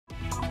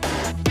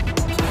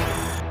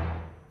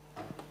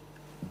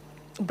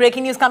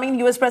Breaking news coming.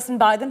 U.S. President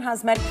Biden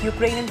has met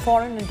Ukrainian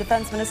foreign and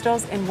defense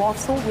ministers in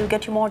Warsaw. We'll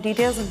get you more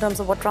details in terms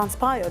of what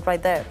transpired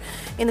right there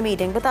in the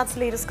meeting. But that's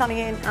the latest coming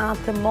in at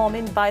the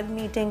moment. Biden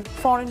meeting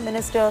foreign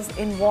ministers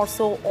in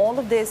Warsaw. All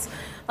of this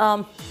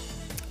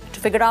to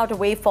figure out a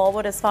way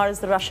forward as far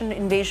as the Russian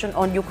invasion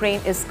on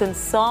Ukraine is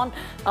concerned.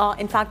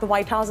 In fact, the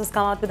White House has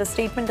come out with a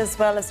statement as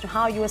well as to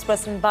how U.S.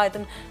 President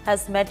Biden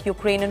has met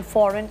Ukrainian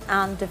foreign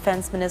and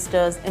defense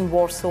ministers in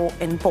Warsaw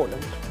in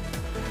Poland.